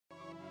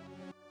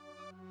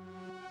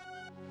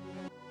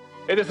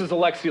Hey, this is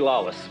Alexi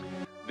Lawless.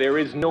 There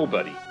is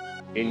nobody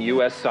in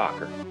U.S.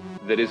 soccer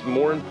that is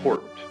more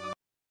important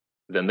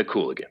than the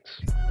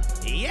Cooligans.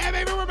 Yeah,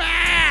 baby, we're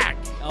back!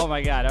 Oh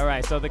my God! All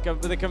right, so the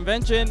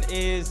convention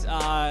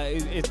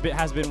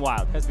has been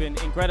wild, has been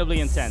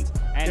incredibly intense,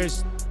 and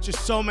there's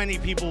just so many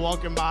people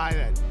walking by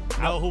that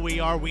know who we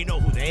are. We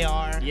know who they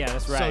are. Yeah,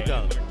 that's right.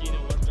 So dope.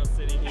 Martino was just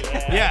sitting here.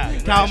 Yeah,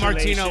 Cal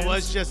Martino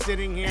was just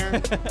sitting here,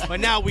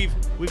 but now we've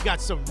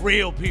got some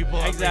real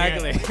people.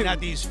 Exactly. Up here, not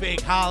these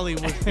fake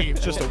Hollywood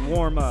people. Just a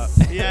warm up.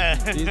 Yeah.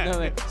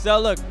 So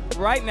look,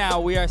 right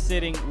now we are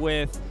sitting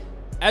with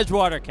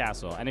Edgewater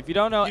Castle, and if you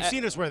don't know, you've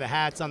seen us wear the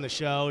hats on the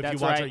show. If you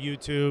watch our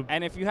YouTube,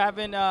 and if you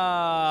haven't,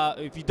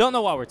 if you don't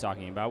know what we're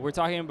talking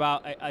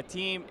about a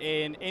team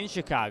in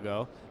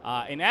Chicago,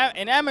 an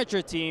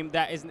amateur team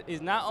that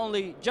is not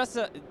only just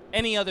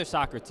any other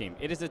soccer team.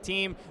 It is a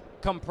team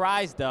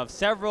comprised of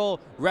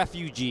several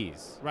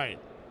refugees. Right.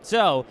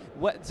 So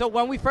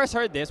when we first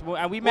heard this,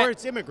 and we met, or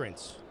it's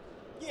immigrants.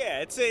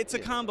 Yeah, it's a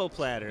combo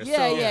platter.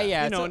 Yeah, so,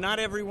 yeah. You know, not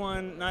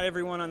everyone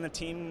on the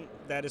team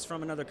that is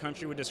from another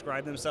country would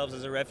describe themselves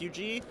as a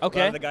refugee.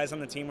 Okay. A lot of the guys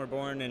on the team were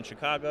born in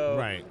Chicago.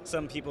 Right.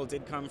 Some people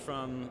did come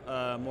from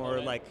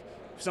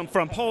some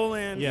from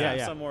Poland.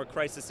 Yeah. Some more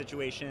crisis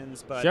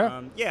situations. But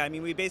sure. yeah, I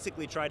mean, we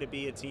basically try to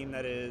be a team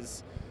that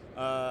is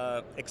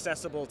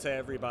accessible to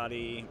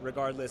everybody,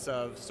 regardless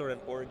of sort of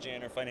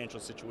origin or financial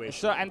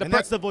situation. So, and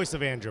that's the voice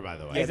of Andrew, by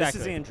the way. Yeah, exactly.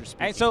 This is Andrew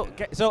speaking.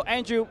 And so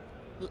Andrew,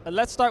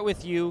 let's start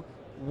with you.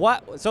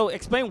 So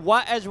explain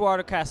what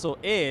Edgewater Castle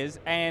is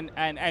and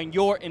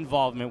your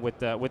involvement with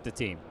the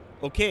team.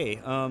 Okay,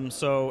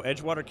 so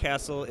Edgewater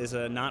Castle is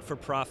a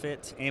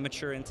not-for-profit,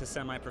 amateur into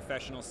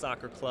semi-professional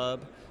soccer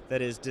club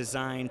that is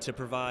designed to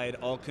provide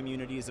all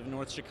communities of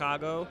North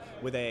Chicago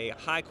with a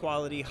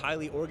high-quality,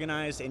 highly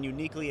organized, and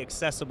uniquely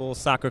accessible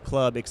soccer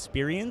club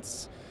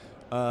experience.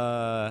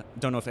 Don't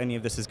know if any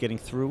of this is getting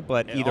through,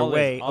 but either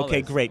way,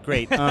 okay,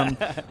 great.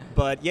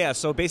 But yeah,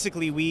 so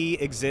basically we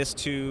exist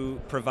to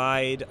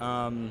provide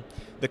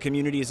the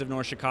communities of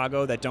North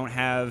Chicago that don't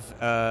have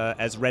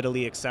as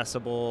readily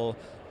accessible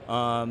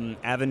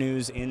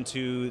avenues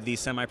into the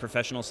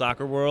semi-professional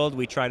soccer world.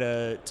 We try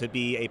to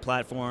be a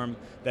platform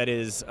that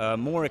is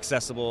more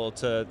accessible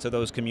to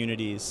those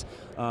communities.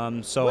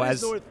 So what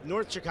as is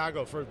North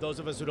Chicago, for those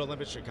of us who don't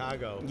live in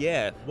Chicago?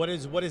 Yeah. What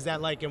is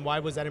that like, and why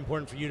was that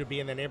important for you to be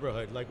in the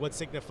neighborhood? Like, what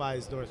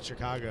signifies North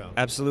Chicago?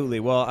 Absolutely.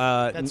 Well,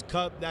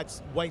 that's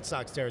White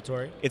Sox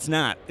territory. It's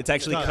not. It's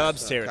actually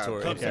Cubs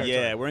territory. Cubs territory.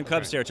 Yeah, we're in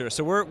Cubs territory.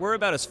 So we're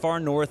about as far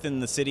north in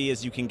the city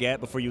as you can get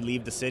before you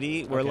leave the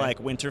city. We're like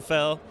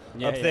Winterfell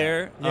up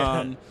there.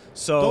 Yeah.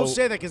 So don't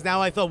say that, because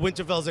now I thought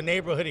Winterfell's a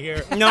neighborhood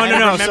here. No. I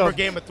remember so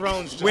Game of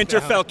Thrones.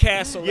 Winterfell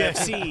Castle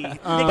FC. They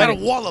got a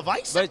wall of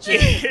ice. But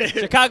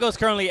Chicago's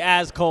currently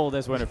as cold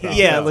as Winterfell.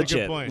 Yeah,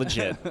 legit.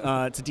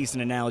 It's a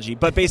decent analogy.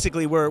 But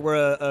basically,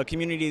 we're a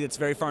community that's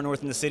very far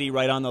north in the city,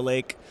 right on the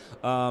lake,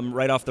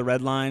 right off the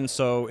Red Line.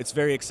 So it's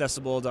very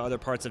accessible to other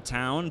parts of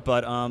town.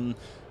 But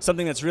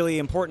something that's really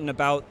important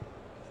about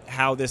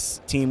how this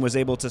team was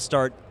able to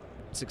start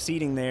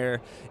succeeding there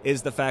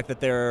is the fact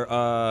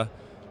that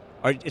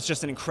it's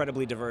just an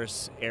incredibly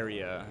diverse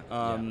area.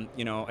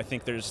 You know, I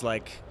think there's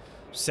like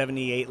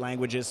 78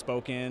 languages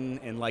spoken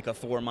in like a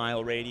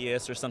 4-mile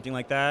radius or something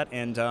like that,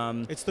 and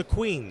it's the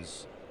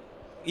Queens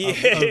of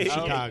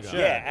Chicago. Sure.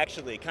 Yeah,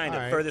 actually, kind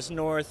of. Right. Furthest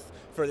north,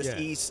 furthest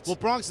east. Well,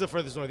 Bronx is the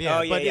furthest north.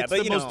 but it's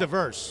the most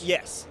diverse.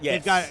 Yes.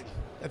 They've got,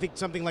 I think,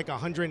 something like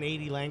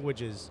 180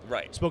 languages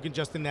spoken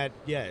just in that.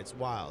 Yeah, it's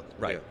wild.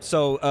 Right. Yeah.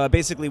 So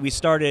basically, we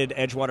started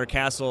Edgewater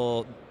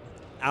Castle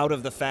out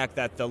of the fact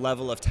that the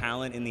level of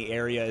talent in the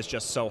area is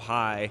just so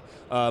high,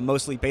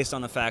 mostly based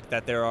on the fact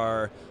that there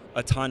are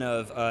a ton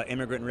of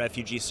immigrant and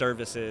refugee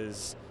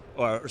services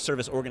or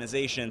service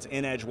organizations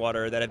in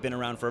Edgewater that have been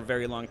around for a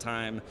very long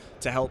time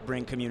to help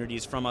bring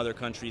communities from other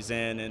countries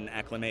in and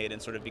acclimate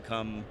and sort of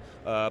become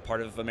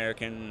part of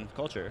American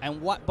culture.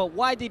 And but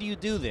why did you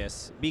do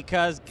this?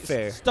 Because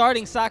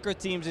starting soccer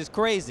teams is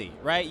crazy,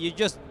 right? You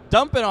just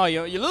dumping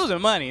you're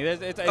losing money.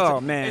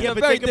 Man. Yeah,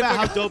 but think about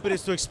how dope it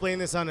is to explain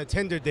this on a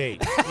Tinder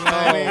date. You know what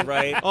I mean?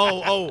 Right.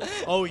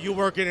 Oh, you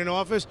work in an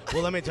office?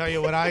 Well, let me tell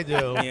you what I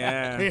do.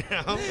 Yeah. You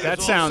know?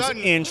 That sounds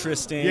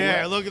interesting.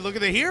 Yeah, look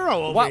at the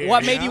hero over here.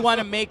 What made you want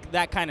to make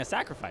that kind of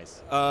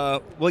sacrifice?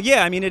 Well,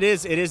 yeah, I mean, it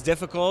is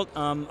difficult.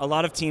 A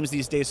lot of teams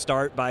these days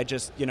start by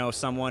just,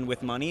 someone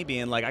with money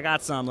being like, I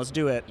got some, let's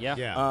do it.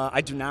 Yeah. I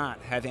do not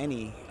have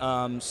any.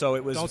 So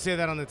it was. Don't say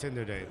that on the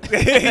Tinder date.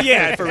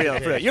 Yeah, for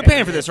real. You're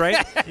paying for this,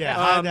 right? Yeah,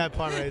 hide that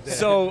part right there.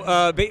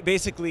 So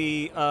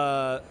basically,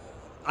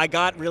 I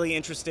got really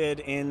interested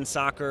in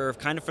soccer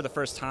kind of for the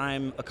first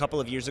time a couple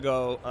of years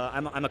ago.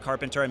 I'm a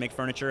carpenter. I make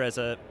furniture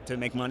to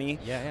make money.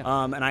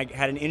 Yeah. And I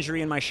had an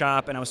injury in my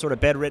shop, and I was sort of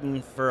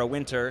bedridden for a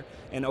winter.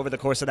 And over the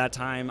course of that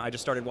time, I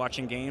just started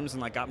watching games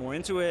and like got more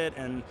into it.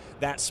 And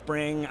that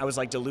spring, I was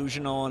like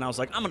delusional, and I was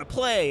like, I'm gonna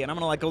play, and I'm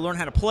gonna like go learn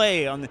how to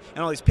play on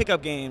all these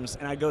pickup games.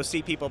 And I'd go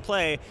see people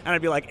play, and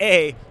I'd be like,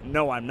 A,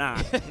 no, I'm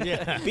not.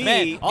 Yeah. B,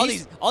 Man,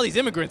 all these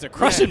immigrants are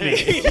crushing me.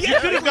 You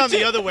could have gone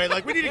the other way.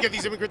 Like, we need to get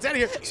these immigrants out of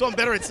here so I'm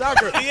better at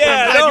soccer.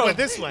 Yeah, I'm glad no. you went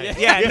this way.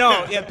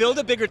 Yeah, build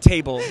a bigger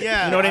table.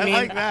 Yeah, you know what I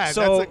mean? like that.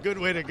 So, that's a good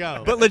way to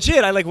go. but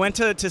legit, I like went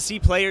to see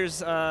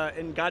players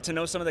and got to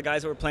know some of the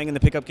guys that were playing in the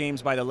pickup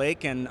games by the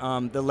lake, and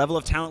the level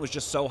of talent was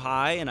just so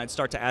high. And I'd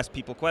start to ask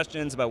people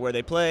questions about where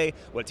they play,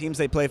 what teams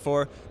they play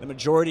for. The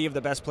majority of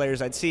the best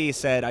players I'd see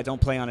said, I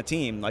don't play on a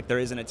team. Like, there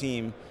isn't a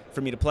team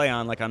for me to play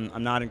on. Like,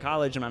 I'm not in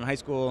college, I'm not in high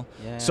school.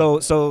 Yeah.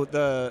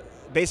 So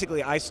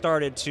basically I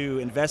started to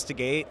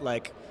investigate,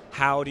 like,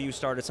 how do you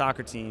start a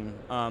soccer team,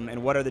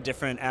 and what are the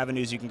different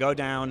avenues you can go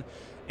down.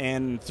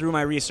 And through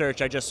my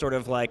research, I just sort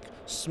of like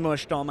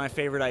smushed all my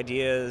favorite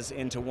ideas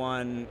into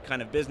one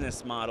kind of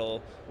business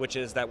model, which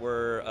is that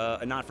we're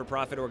a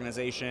not-for-profit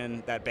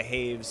organization that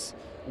behaves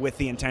with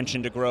the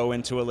intention to grow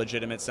into a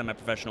legitimate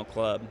semi-professional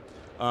club.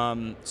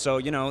 So,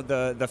 you know,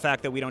 the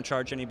fact that we don't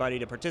charge anybody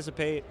to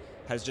participate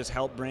has just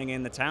helped bring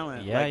in the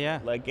talent.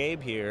 Like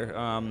Gabe here.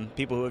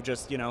 People who have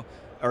just, you know,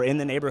 are in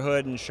the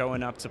neighborhood and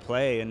showing up to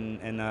play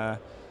and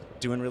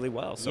doing really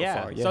well so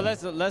far. Yeah. So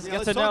let's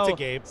get to talk know to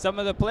Gabe. some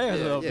of the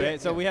players a little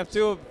bit. So we have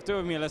two of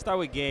them here. Let's start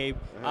with Gabe.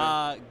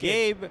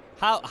 Gabe,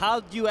 how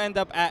do you end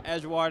up at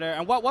Edgewater,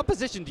 and what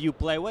position do you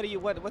play?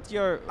 What's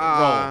your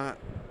role?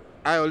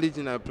 I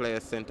originally play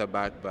a center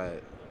back,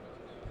 but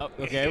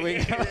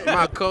Okay.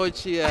 my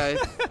coach here,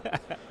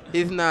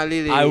 he's not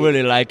really. I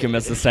really like him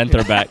as a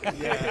center back.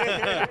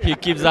 He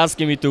keeps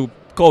asking me to,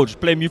 coach,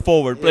 play me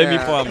forward, play me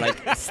forward. I'm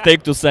like,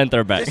 stick to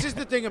center back. This is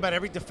the thing about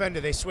every defender.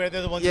 They swear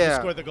they're the ones who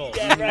score the goals.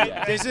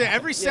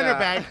 Every center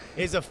back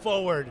is a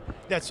forward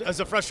is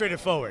a frustrated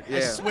forward.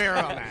 I swear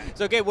on that.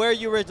 So, Gabe, where are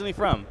you originally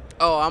from?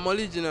 Oh, I'm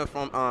originally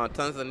from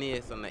Tanzania.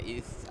 It's on the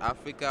East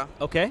Africa.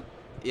 Okay.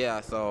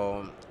 Yeah,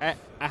 so.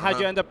 How'd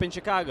you end up in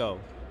Chicago?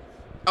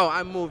 Oh,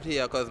 I moved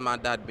here because my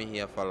dad been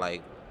here for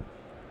like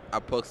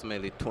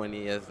approximately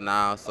 20 years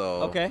now.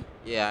 So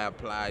yeah, I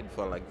applied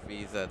for like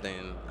visa,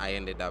 then I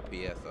ended up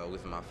here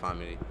with my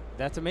family.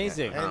 That's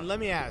amazing. And let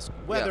me ask,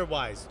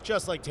 weather-wise,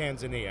 just like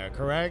Tanzania,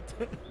 correct?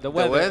 The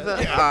weather?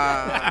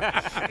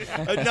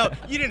 No,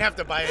 you didn't have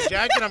to buy a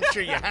jacket. I'm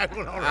sure you had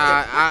one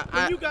already.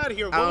 When you got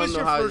here, what was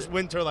your first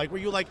winter like? Were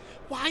you like,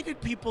 why did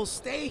people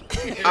stay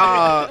here?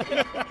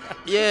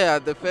 Yeah,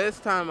 the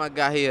first time I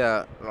got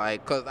here,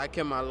 like, because I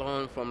came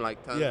alone from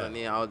like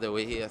Tanzania all the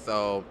way here,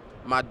 so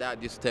my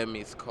dad used to tell me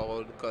it's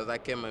cold because I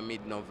came in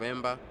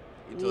mid-November.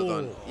 It was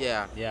on,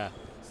 yeah.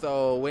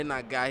 So when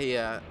I got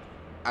here,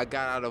 I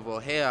got out of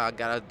O'Hare, I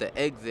got out the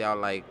exit, I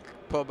was like,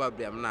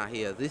 probably I'm not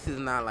here. This is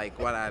not like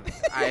what I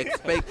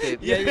expected.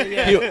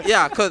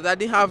 Yeah, because I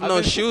didn't have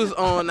no shoes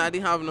on, I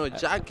didn't have no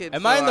jacket.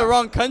 Am I in the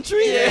wrong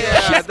country?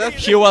 Yeah.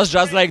 He was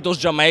just like those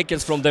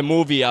Jamaicans from the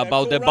movie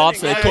about the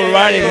bobsled, cool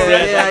running.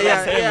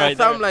 Yeah,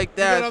 something like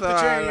that. You got off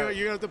the train,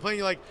 you got off the plane,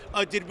 you're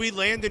like, did we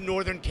land in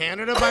northern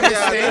Canada by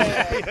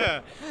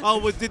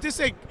mistake? Did this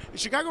say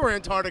Chicago or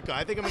Antarctica?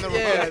 I think I'm in the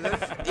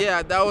wrong.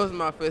 Yeah, that was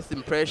my first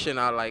impression.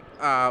 I was like,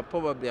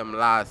 probably I'm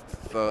lost.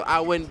 So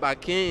I went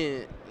back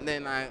in,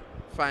 then I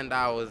find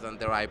out I was in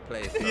the right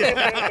place. So.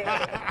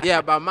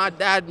 Yeah, but my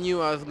dad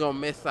knew I was going to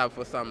mess up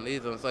for some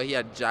reason, so he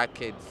had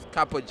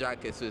couple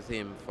jackets with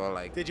him for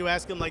like... Did you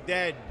ask him like,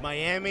 Dad,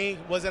 Miami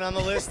wasn't on the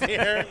list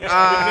here? We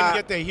couldn't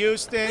get to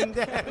Houston?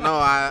 No,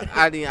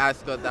 I didn't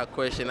ask her that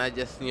question. I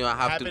just knew I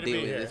have to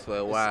deal with this for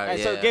a while.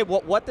 So, Gabe,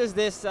 what does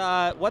this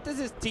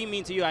team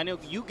mean to you? I know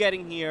you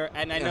getting here,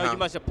 and I know you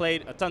must have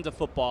played tons of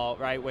football,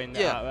 right, when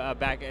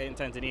back in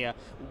Tanzania.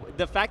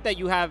 The fact that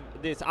you have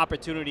this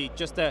opportunity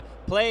just to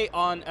play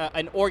on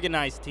an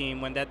organized team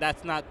when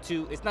it's not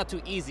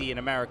too easy in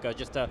America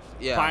just to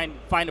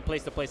find a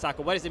place to play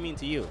soccer. What does it mean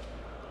to you?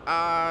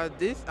 I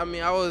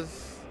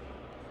was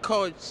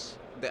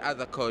the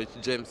other coach,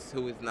 James,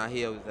 who is not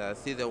here with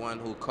us. He's the one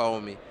who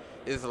called me.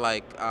 It's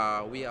like,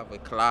 we have a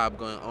club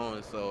going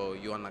on, so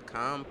you want to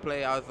come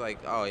play? I was like,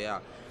 oh, yeah.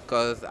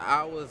 Because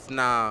I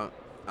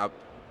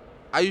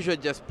usually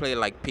just play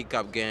like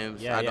pickup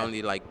games. I don't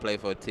really like play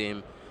for a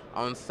team.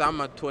 On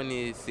summer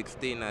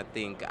 2016, I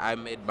think, I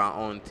made my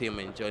own team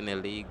and joined a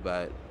league,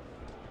 but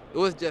it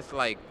was just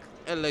like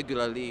a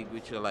regular league,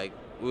 which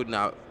would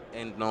not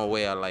end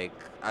nowhere like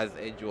as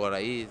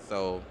Edgewater is.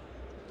 So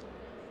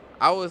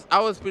I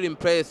was pretty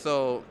impressed.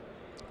 So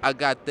I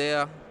got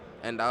there,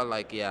 and I was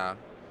like, yeah.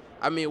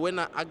 I mean, when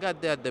I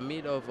got there at the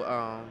middle of,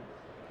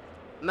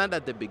 not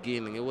at the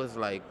beginning, it was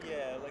like,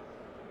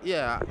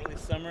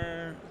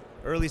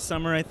 early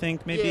summer, I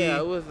think, maybe. Yeah,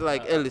 it was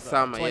like early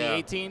summer,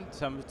 2018?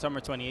 Summer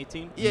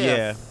 2018?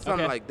 Yeah,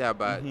 something like that.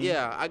 But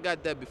yeah, I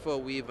got there before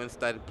we even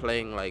started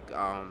playing, like,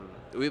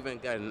 we even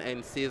got an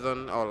end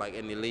season or like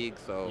any league,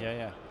 so.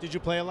 Did you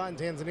play a lot in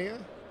Tanzania?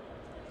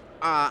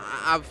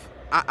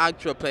 I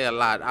actually play a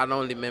lot. I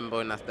don't remember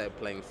when I started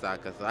playing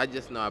soccer, so I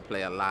just know I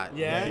play a lot.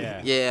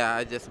 Yeah?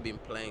 I just been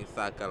playing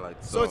soccer like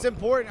so. So it's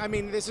important. I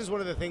mean, this is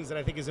one of the things that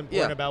I think is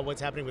important about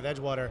what's happening with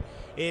Edgewater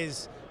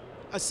is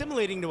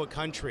assimilating to a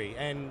country,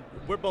 and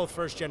we're both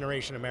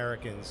first-generation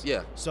Americans.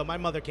 Yeah. So my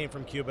mother came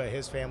from Cuba.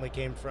 His family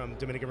came from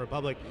Dominican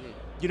Republic.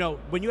 You know,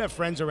 when you have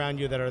friends around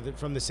you that are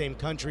from the same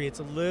country, it's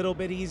a little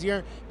bit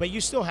easier, but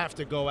you still have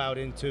to go out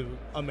into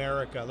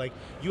America. Like,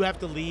 you have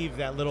to leave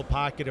that little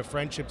pocket of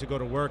friendship to go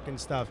to work and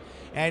stuff.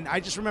 And I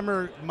just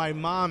remember my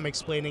mom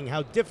explaining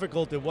how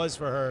difficult it was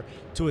for her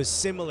to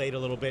assimilate a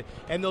little bit,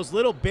 and those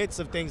little bits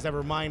of things that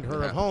remind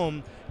her of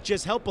home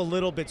just help a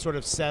little bit sort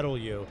of settle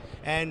you.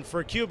 And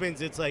for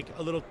Cubans, it's like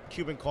a little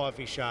Cuban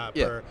coffee shop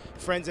or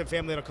friends and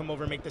family that'll come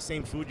over and make the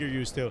same food you're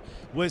used to.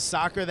 Was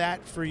soccer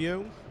that for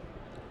you?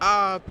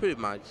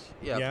 Pretty much.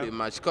 Yeah, pretty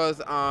much.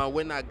 Because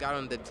when I got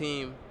on the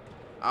team,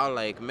 I was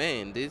like,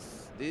 man,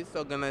 this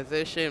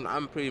organization,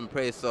 I'm pretty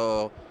impressed.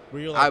 So were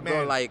you like, I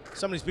brought like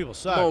some of these people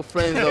suck. More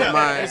friends of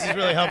mine. This is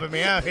really helping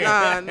me out here.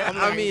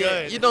 I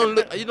mean, you don't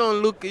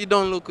look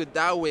it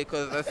that way,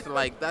 because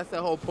that's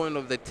the whole point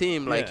of the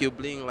team. Like you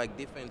bring like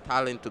different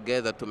talent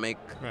together to make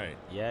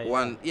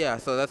one. Yeah,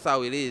 so that's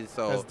how it is.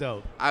 So that's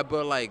dope. I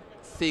brought like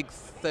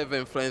 6,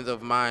 7 friends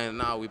of mine, and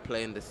now we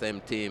play in the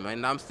same team,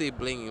 and I'm still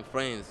bringing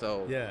friends.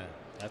 So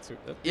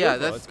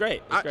that's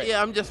great.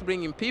 I'm just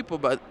bringing people,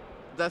 but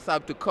that's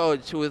up to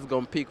coach who is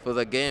going to pick for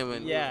the game.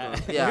 And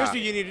Here's what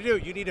you need to do.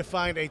 You need to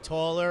find a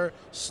taller,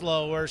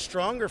 slower,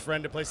 stronger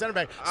friend to play center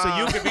back so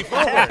you can be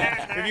forward.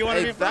 If you want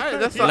to be forward.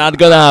 That's not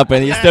going to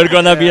happen. He's still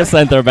going to be a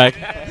center back.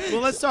 Well,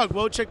 let's talk.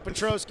 Wojtek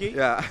Piotrowski.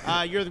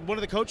 Yeah. You're one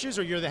of the coaches,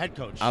 or you're the head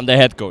coach? I'm the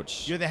head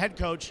coach. You're the head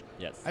coach?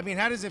 Yes. I mean,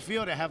 how does it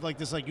feel to have like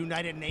this like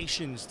United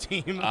Nations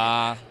team?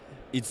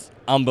 It's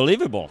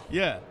unbelievable.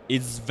 Yeah.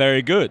 It's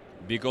very good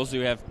because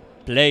you have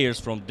players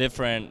from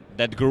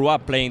that grew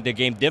up playing the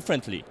game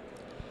differently.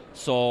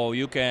 So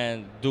you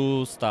can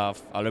do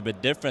stuff a little bit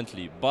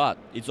differently, but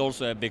it's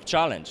also a big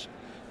challenge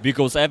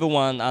because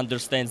everyone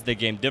understands the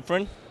game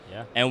different,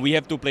 and we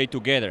have to play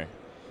together.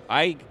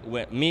 Let's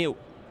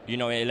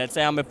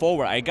say I'm a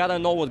forward, I gotta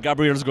know what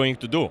Gabriel's going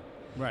to do,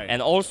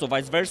 and also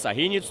vice versa.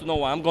 He needs to know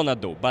what I'm gonna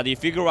do. But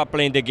if you grew up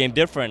playing the game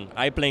different,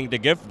 I playing the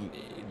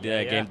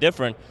game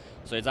different,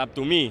 so it's up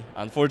to me,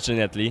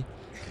 unfortunately.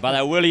 But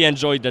I really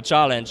enjoyed the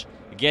challenge,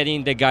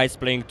 getting the guys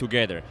playing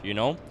together, you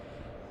know.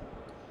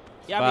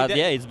 Yeah,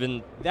 it's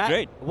been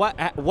great.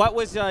 What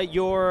was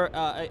your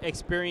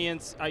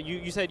experience?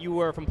 You said you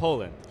were from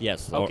Poland.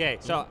 Yes. Okay,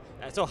 so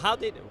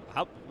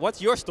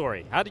what's your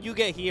story? How did you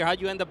get here? How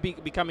did you end up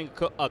becoming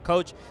a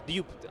coach? Do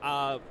you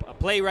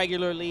play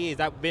regularly? Has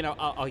that been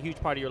a huge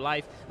part of your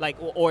life? Like,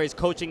 or is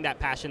coaching that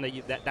passion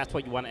that's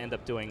what you want to end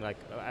up doing, like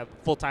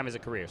full time as a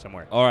career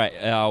somewhere? All right.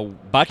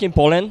 Back in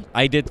Poland,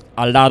 I did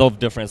a lot of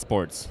different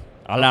sports.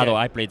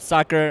 I played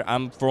soccer.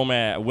 I'm from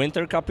a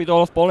winter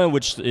capital of Poland,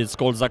 which is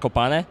called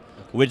Zakopane,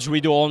 which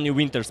we do only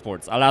winter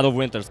sports, a lot of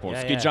winter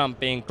sports, ski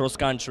jumping, cross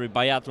country,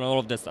 biathlon, all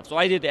of this stuff. So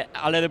I did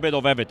a little bit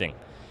of everything.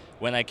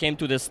 When I came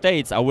to the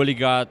States, I really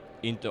got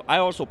into, I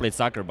also played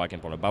soccer back in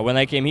Poland, but when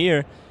I came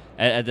here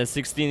at the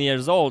 16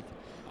 years old,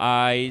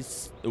 I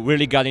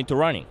really got into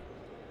running,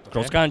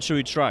 cross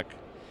country, track.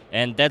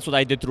 And that's what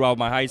I did throughout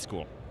my high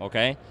school,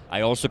 okay?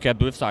 I also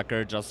kept with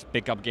soccer, just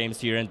pick up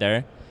games here and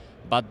there.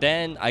 But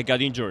then I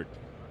got injured,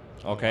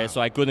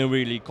 so I couldn't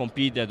really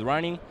compete at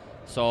running.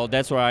 So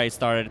that's where I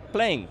started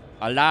playing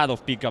a lot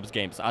of pickups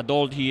games,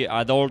 adult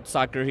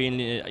soccer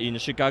here in the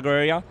Chicago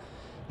area,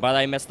 but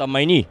I messed up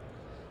my knee,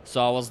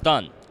 so I was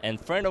done. And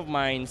a friend of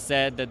mine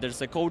said that there's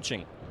a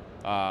coaching.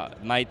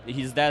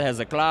 His dad has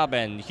a club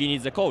and he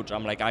needs a coach.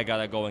 I'm like, I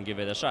gotta go and give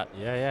it a shot.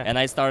 And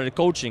I started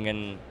coaching,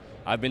 and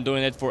I've been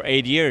doing it for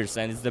 8 years,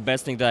 and it's the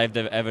best thing that I've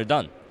ever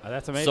done. Oh,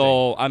 that's amazing.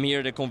 So I'm here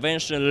at the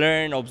convention,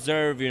 learn,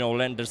 observe,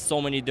 learn. There's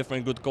so many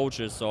different good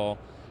coaches, so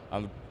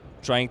I'm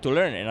trying to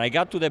learn. And I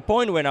got to the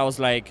point when I was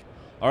like,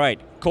 all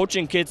right,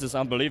 coaching kids is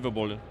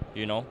unbelievable,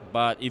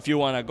 but if you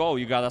want to go,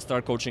 you got to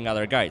start coaching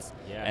other guys.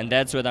 And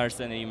that's when I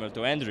sent an email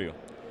to Andrew.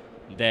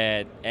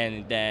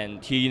 And then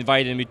he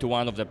invited me to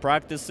one of the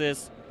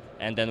practices,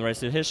 and then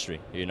rest is history.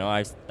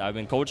 I've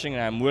been coaching,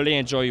 and I'm really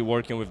enjoying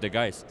working with the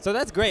guys. So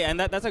that's great, and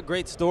that's a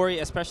great story,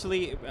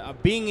 especially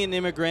being an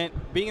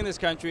immigrant, being in this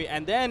country,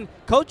 and then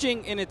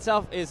coaching in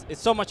itself is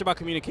so much about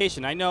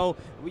communication. I know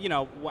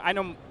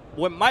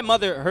when my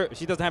mother,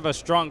 she doesn't have a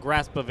strong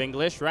grasp of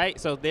English, right?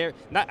 So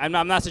I'm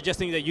not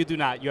suggesting that you do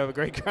not. You have a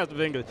great grasp of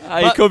English.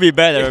 It could be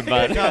better,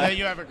 but no,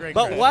 you have a great.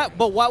 But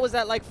what was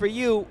that like for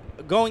you,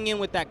 going in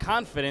with that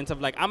confidence of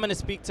like, I'm going to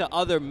speak to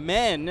other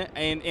men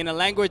in a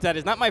language that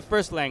is not my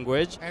first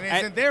language, and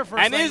isn't their first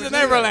language, isn't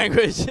their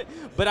language,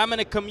 but I'm going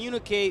to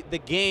communicate the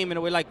game in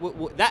a way like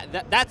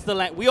that's the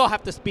language. We all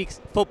have to speak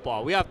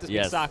football. We have to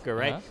speak soccer,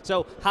 right?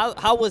 So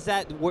how was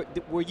that?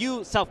 Were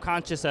you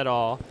self-conscious at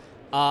all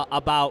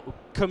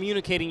about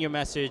communicating your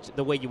message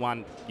the way you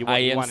want. I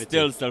am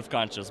still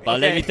self-conscious, but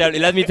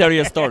let me tell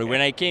you a story.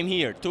 When I came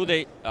here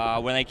today,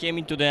 when I came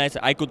into the night,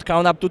 I could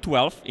count up to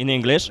 12 in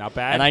English. Not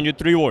bad. And I knew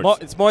 3 words.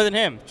 It's more than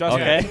him. Trust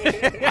me.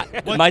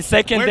 Okay. My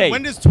second day.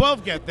 When does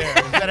 12 get there?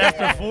 Is that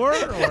after 4?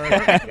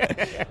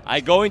 Or? I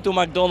go into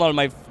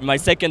McDonald's my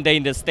second day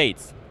in the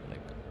States.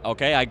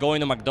 Okay, I go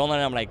into McDonald's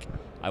and I'm like,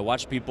 I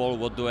watch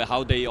people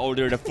how they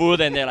order the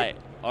food, and they're like,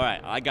 all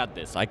right, I got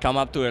this. I come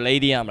up to a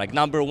lady and I'm like,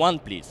 number 1,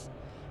 please.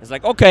 It's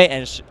like, okay,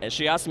 and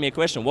she asked me a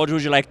question, what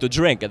would you like to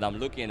drink? And I'm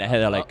looking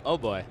ahead, I'm like, oh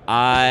boy,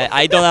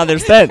 I don't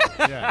understand.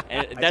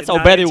 And that's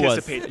how bad it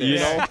was, you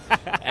know.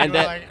 And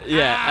then like,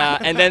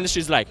 and then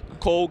she's like,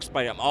 Coke,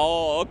 Sprite.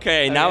 Oh,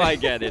 okay, now I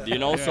get it, you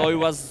know. So it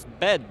was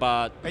bad,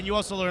 but. And you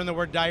also learned the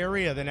word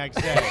diarrhea the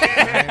next day.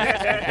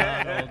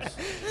 McDonald's,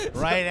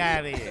 right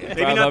out of here.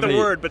 Maybe not the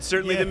word, but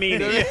certainly the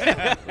meaning.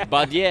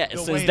 But yeah,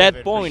 since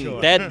that point,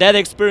 sure. that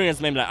experience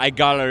made me like, I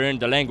gotta learn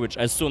the language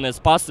as soon as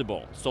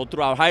possible. So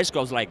throughout high school,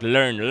 I was like,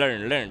 learn.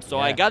 So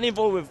I got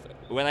involved with,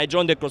 when I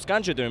joined the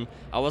cross-country team,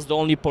 I was the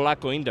only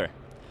Polaco in there.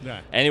 Yeah.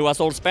 And it was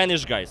all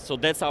Spanish guys. So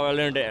that's how I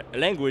learned the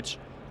language,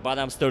 but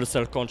I'm still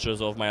self-conscious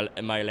of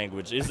my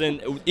language.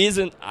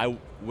 Isn't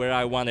where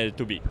I wanted it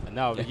to be.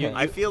 No,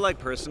 I feel like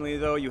personally,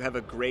 though, you have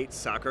a great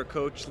soccer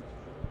coach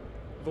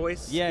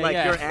voice. Yeah, like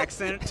yeah. your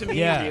accent to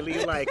me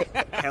really like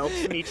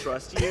helps me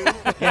trust you.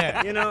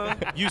 Yeah, you know.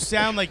 You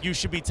sound like you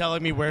should be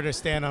telling me where to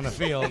stand on a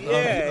field.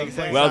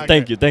 Exactly. Well,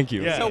 thank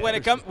you. Yeah. So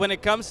when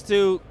it comes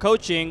to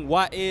coaching,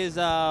 what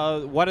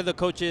are the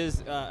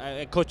coaches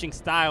coaching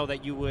style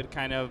that you would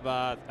kind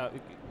of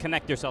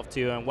connect yourself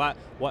to, and what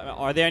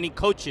are there any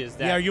coaches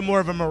that? Yeah, are you more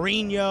of a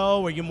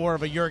Mourinho? Or are you more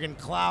of a Jurgen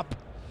Klopp?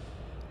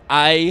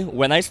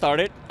 When I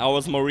started, I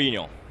was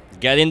Mourinho.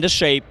 Get in the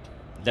shape,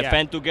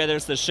 defend together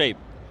is the shape.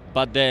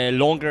 But the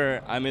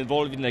longer I'm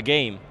involved in the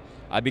game,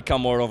 I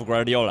become more of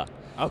Guardiola.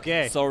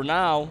 Okay. So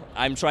now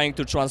I'm trying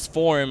to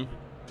transform,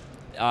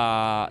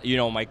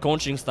 my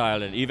coaching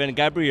style, and even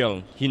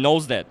Gabriel, he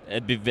knows that.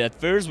 At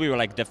first we were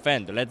like,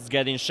 defend, let's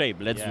get in shape,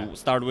 let's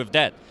start with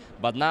that.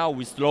 But now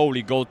we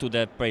slowly go to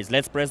the press.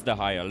 Let's press the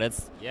higher.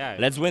 Let's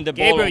win the ball.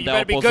 Gabriel, you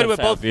better be good with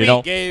both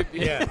feet, Gabe.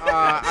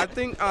 Yeah. I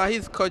think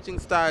his coaching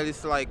style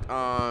is like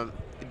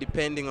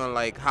depending on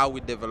like how we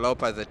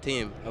develop as a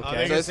team.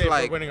 Okay. So it's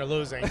like winning or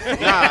losing. Nah. He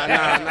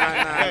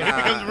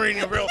becomes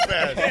Mourinho real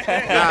fast.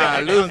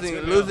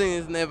 Losing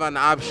is never an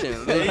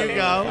option. There you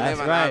go. That's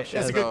right.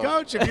 That's a good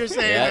coach if you're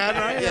saying that,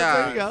 right? Yeah.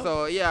 There you go.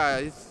 So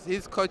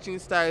his coaching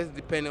style is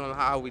depending on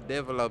how we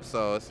develop.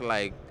 So it's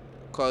like,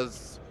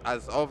 cause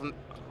as of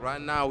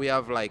right now we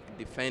have like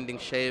defending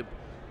shape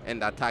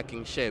and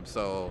attacking shape.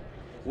 So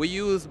we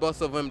use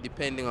both of them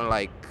depending on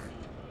like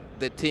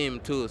the team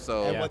too.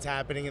 So and what's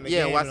happening in the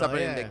game. What's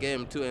happening in the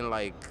game too, and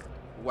like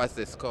what's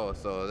the score.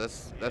 So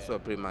that's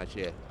what pretty much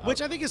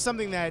Which I think is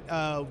something that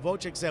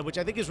Wojtek said, which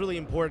I think is really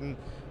important.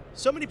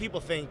 So many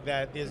people think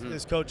that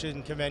this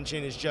coaching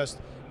convention is just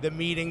the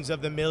meetings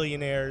of the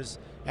millionaires,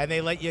 and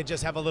they let you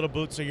just have a little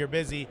booth so you're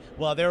busy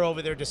while they're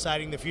over there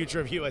deciding the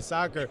future of U.S.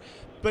 soccer.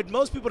 But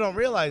most people don't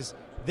realize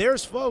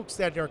there's folks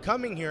that are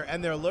coming here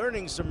and they're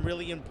learning some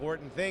really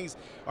important things,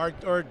 or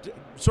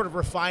sort of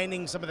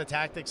refining some of the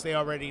tactics they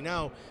already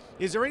know.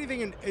 Is there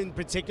anything in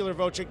particular,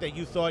 Wojtek, that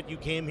you thought you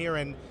came here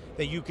and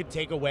that you could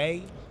take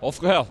away? Of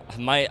course,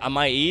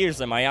 my ears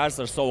and my eyes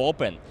are so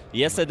open.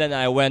 Yesterday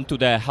I went to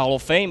the Hall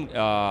of Fame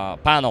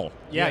panel.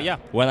 Yeah.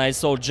 When I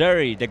saw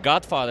Jerry, the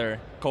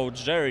Godfather,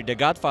 Coach Jerry, the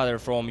Godfather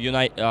from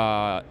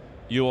University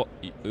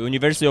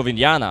of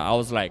Indiana, I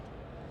was like,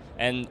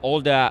 and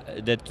all the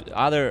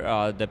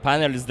other the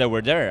panelists that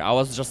were there, I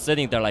was just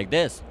sitting there like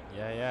this.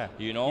 Yeah.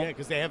 You know? Yeah,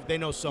 because they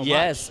know so much.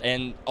 Yes,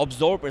 and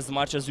absorb as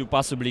much as you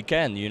possibly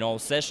can. You know,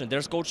 session.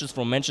 There's coaches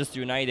from Manchester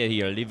United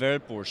here,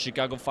 Liverpool,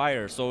 Chicago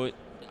Fire. So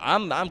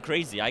I'm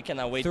crazy. I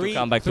cannot wait to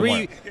come back to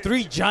work.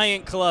 Three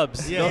giant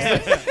clubs. Yeah.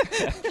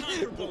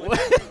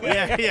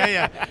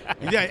 Yeah.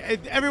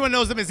 Everyone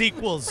knows them as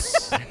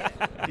equals.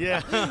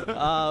 Yeah.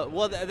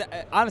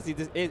 Honestly,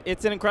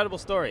 it's an incredible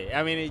story.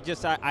 I mean,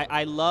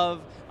 I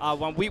love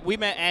when we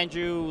met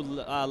Andrew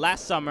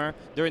last summer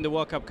during the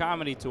World Cup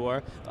Comedy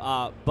Tour.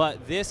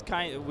 But this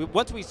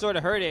once we sort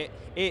of heard it,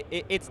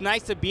 it's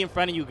nice to be in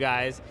front of you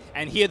guys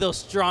and hear those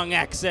strong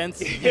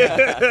accents.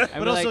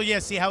 But also,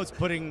 see how it's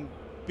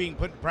being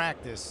put in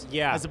practice,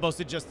 as opposed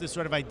to just this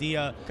sort of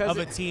idea of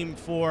a team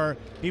for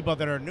people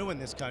that are new in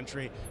this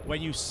country.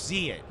 When you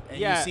see it and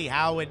you see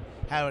how it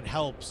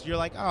helps, you're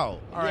like, oh,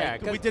 all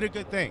right, we did a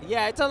good thing.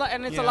 Yeah, it's a lot,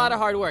 and it's a lot of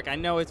hard work. I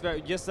know it's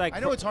very I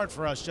know it's hard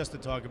for us just to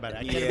talk about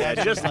it.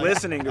 Just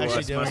listening to us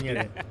must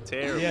be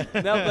terrible. Yeah.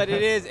 No, but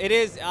it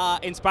is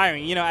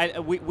inspiring. You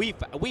know, we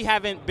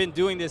haven't been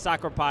doing this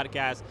soccer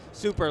podcast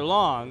super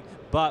long.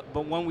 But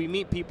when we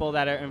meet people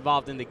that are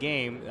involved in the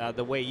game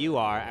the way you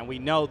are, and we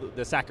know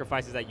the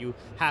sacrifices that you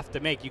have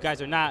to make, you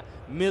guys are not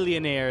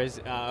millionaires.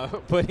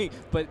 At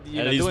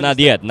least not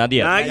yet.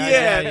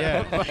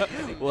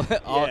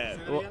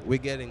 We're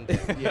getting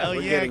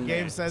there.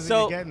 Gabe says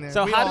you're getting there.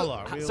 So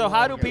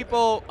how do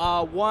people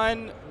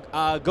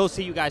go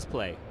see you guys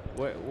play?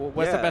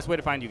 What's the best way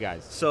to find you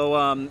guys?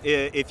 So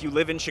if you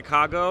live in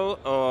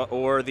Chicago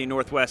or the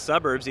northwest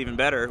suburbs, even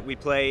better, we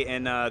play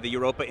in the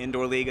Europa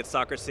Indoor League at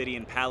Soccer City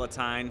in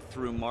Palatine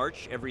through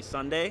March every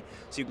Sunday.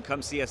 So you can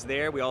come see us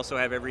there. We also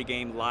have every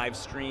game live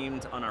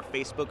streamed on our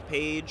Facebook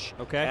page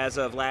as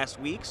of last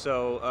week.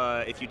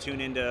 So if you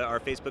tune into our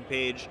Facebook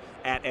page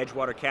at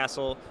Edgewater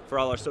Castle for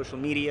all our social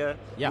media,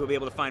 you will be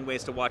able to find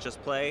ways to watch us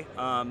play.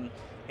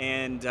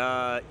 And,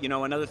 you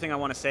know, another thing I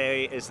want to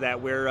say is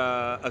that we're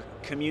a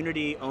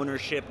community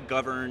ownership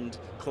governed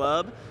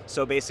club.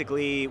 So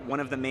basically, one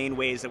of the main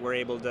ways that we're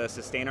able to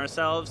sustain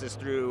ourselves is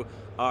through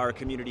our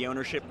community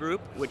ownership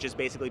group, which is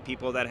basically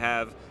people that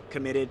have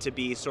committed to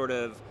be sort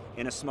of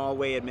in a small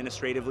way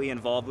administratively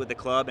involved with the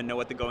club and know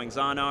what the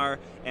goings-on are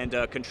and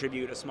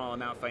contribute a small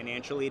amount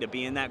financially to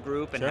be in that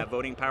group and have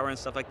voting power and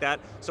stuff like that.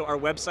 So our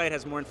website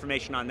has more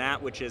information on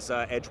that, which is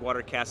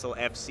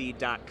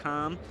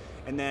edgewatercastlefc.com.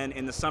 And then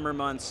in the summer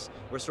months,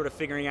 we're sort of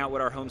figuring out what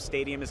our home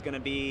stadium is going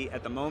to be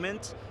at the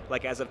moment,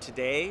 like as of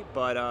today.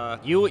 But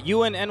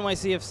you and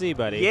NYCFC,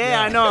 buddy.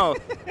 Yeah, I know.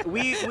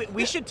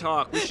 we should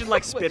talk. We should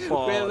like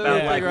spitball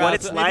about like what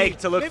it's like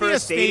to look for a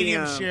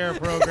stadium share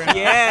program.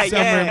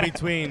 Somewhere in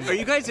between. Are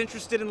you guys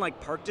interested in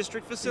like park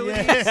district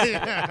facilities?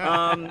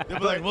 They'll be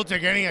like, we'll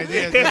take any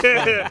ideas.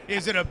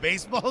 Is it a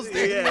baseball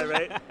stadium? Yeah,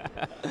 right.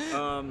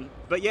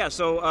 But yeah,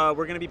 so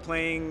we're going to be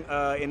playing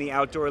in the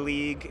outdoor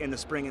league in the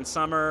spring and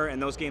summer,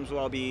 and those games will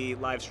all be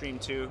live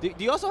streamed too. Do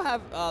you also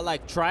have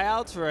like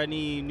tryouts for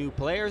any new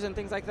players and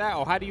things like that,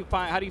 or how do you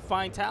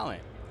find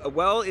talent?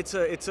 Well, it's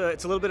a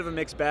little bit of a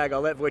mixed bag.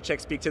 I'll let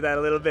Wojtek speak to that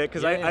a little bit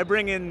because I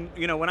bring in,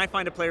 you know, when I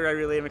find a player I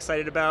really am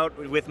excited about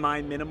with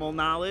my minimal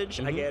knowledge,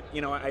 I get,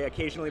 you know, I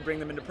occasionally bring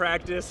them into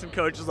practice and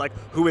coach is like,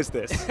 who is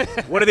this?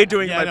 What are they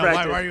doing in my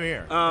practice? Why are you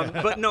here?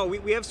 But no,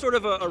 we have sort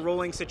of a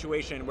rolling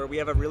situation where we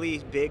have a really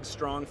big,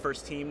 strong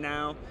first team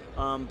now,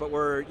 but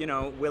we're, you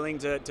know, willing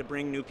to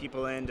bring new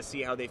people in to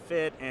see how they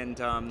fit,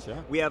 and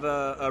we have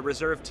a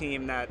reserve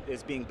team that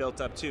is being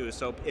built up too.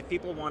 So if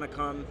people want to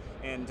come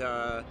and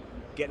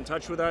get in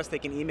touch with us, they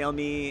can email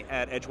me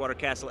at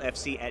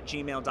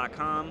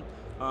edgewatercastlefc@gmail.com.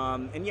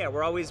 And yeah,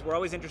 we're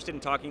always interested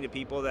in talking to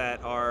people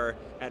that are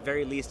at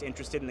very least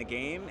interested in the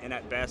game and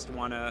at best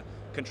want to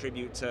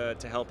contribute to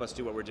help us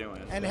do what we're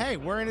doing. And hey,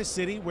 we're in a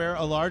city where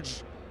a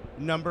large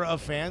number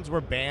of fans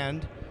were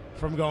banned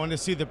from going to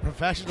see the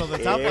professional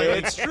that's out there.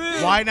 It's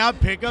true. Why not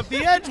pick up the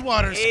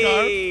Edgewater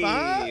scarf?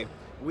 Huh?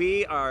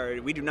 We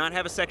do not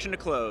have a section to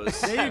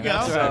close. There you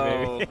go.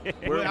 So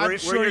I'm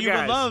sure you guys.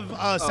 would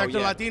love Sector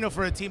Latino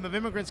for a team of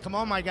immigrants. Come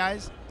on, my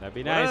guys. That'd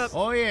be nice.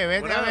 Oh yeah,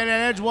 we're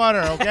at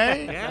Edgewater,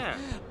 okay? Yeah.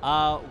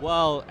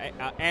 Well,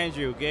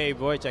 Andrew, Gabe,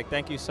 Wojtek,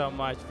 thank you so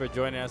much for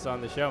joining us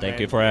on the show.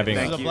 Thank you for having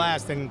us. It was a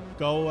blast, and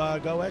go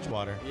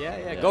Edgewater.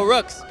 Yeah. Go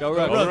Rooks. Go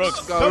Rooks. Go Rooks.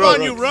 Come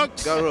on, you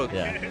Rooks. Go Rooks.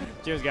 Yeah.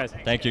 Cheers, guys.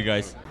 Thank you,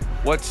 guys.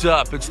 What's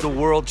up? It's the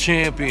world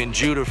champion,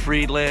 Judah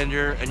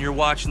Friedlander, and you're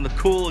watching the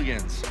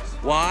Cooligans.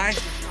 Why?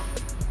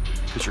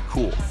 Because you're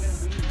cool.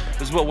 This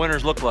is what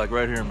winners look like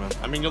right here, man.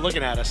 I mean, you're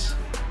looking at us.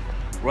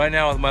 Right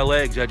now with my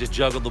legs, I just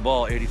juggled the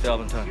ball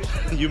 80,000 times.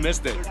 You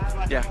missed it.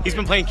 Yeah. He's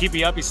been playing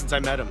keepy-uppy since I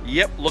met him.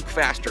 Yep, look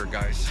faster,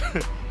 guys.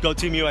 Go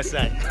Team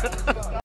USA.